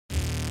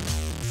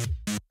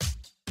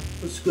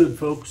What's good,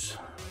 folks?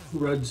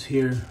 Ruds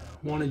here.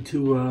 Wanted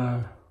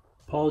to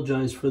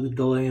apologize for the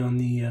delay on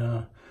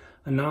the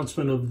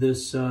announcement of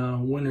this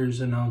winner's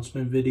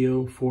announcement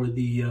video for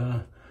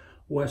the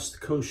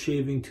West Coast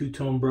Shaving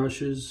two-tone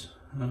brushes.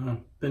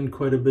 Been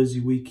quite a busy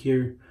week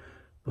here,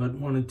 but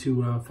wanted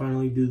to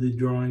finally do the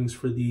drawings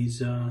for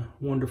these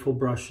wonderful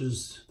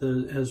brushes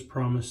as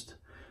promised.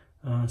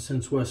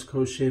 Since West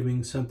Coast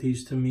Shaving sent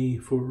these to me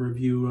for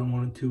review, I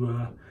wanted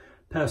to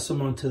pass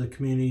them on to the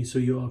community so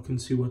you all can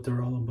see what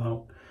they're all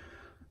about.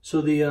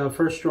 So the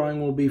first drawing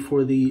will be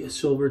for the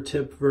silver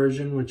tip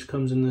version, which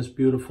comes in this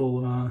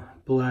beautiful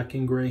black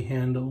and gray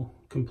handle,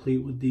 complete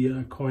with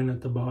the coin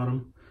at the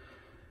bottom.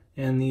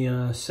 And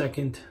the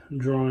second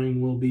drawing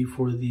will be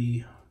for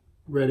the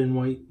red and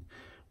white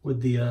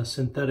with the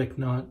synthetic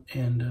knot,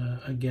 and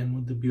again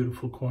with the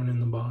beautiful coin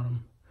in the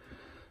bottom.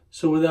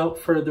 So without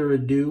further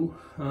ado,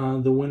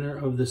 the winner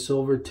of the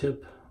silver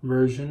tip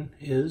version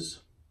is...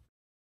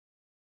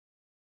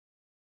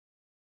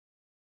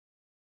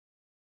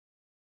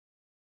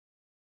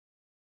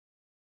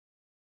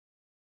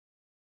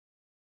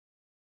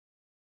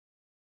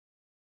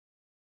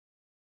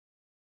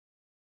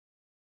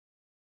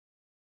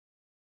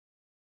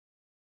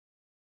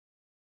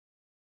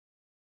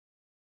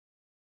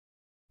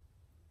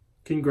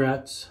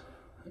 Congrats.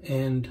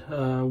 And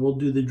we'll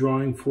do the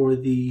drawing for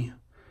the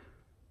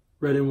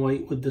red and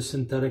white with the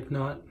synthetic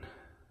knot,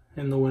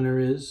 and the winner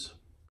is...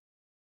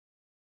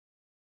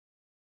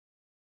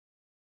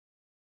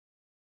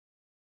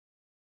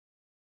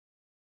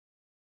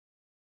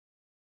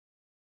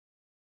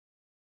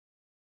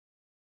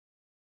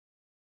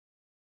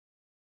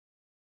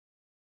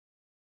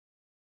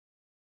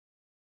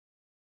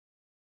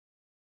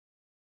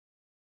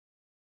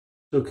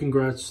 So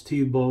congrats to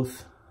you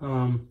both.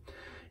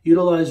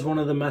 Utilize one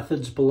of the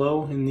methods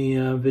below in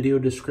the video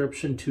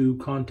description to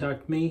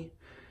contact me,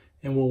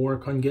 and we'll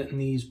work on getting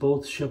these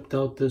both shipped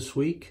out this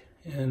week,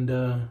 and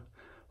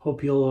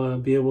hope you'll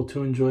be able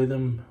to enjoy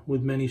them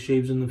with many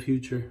shaves in the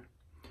future.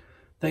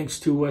 Thanks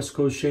to West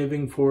Coast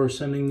Shaving for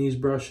sending these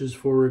brushes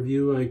for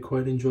review. I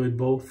quite enjoyed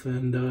both,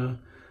 and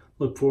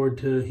look forward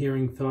to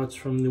hearing thoughts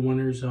from the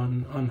winners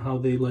on how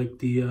they like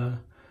the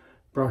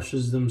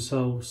brushes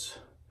themselves.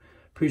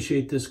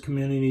 Appreciate this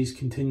community's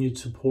continued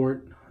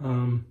support.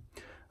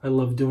 I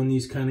love doing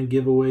these kind of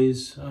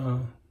giveaways.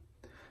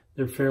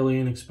 They're fairly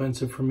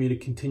inexpensive for me to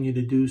continue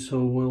to do,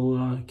 so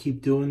we'll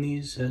keep doing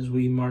these as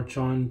we march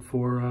on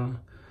for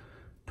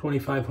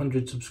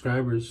 2,500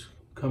 subscribers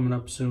coming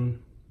up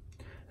soon.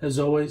 As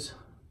always,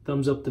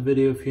 thumbs up the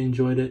video if you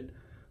enjoyed it.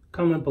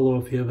 Comment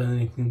below if you have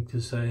anything to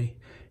say.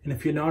 And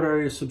if you're not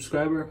already a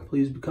subscriber,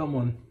 please become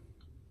one.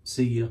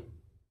 See ya.